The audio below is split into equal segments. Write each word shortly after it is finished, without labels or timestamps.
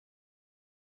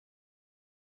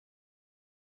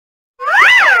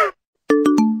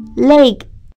leg,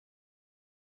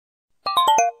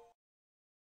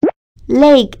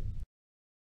 leg.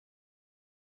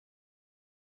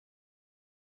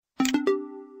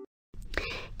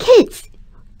 Kids,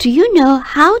 do you know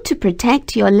how to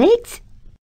protect your legs?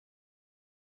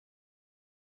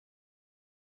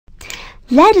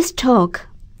 Let us talk.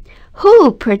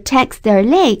 Who protects their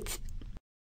legs?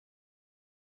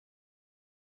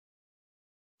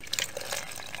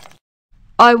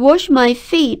 I wash my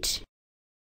feet.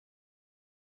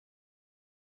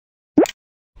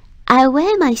 I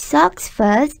wear my socks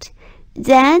first,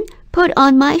 then put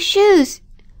on my shoes.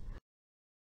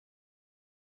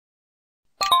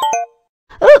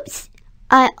 Oops!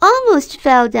 I almost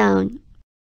fell down.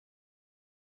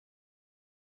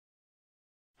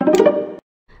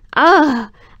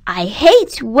 Ah, I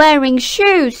hate wearing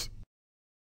shoes.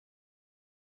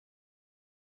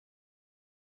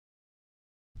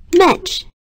 Match.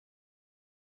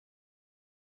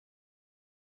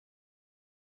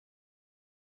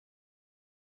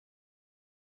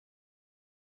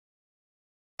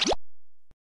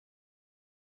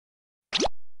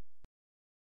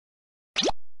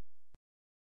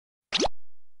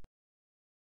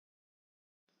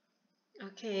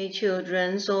 Okay,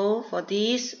 children, so for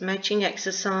this matching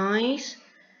exercise,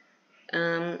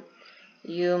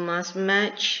 you must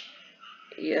match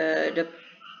the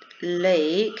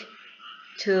leg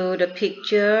to the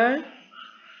picture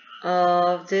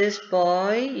of this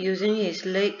boy using his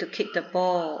leg to kick the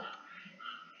ball.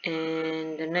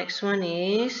 And the next one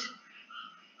is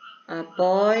a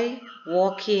boy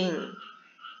walking.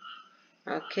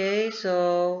 Okay,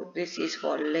 so this is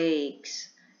for legs.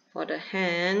 For the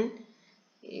hand,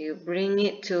 you bring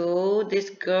it to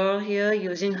this girl here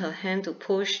using her hand to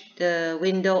push the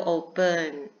window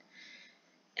open.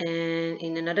 And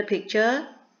in another picture,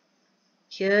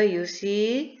 here you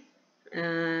see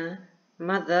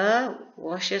mother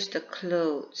washes the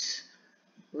clothes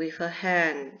with her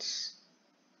hands.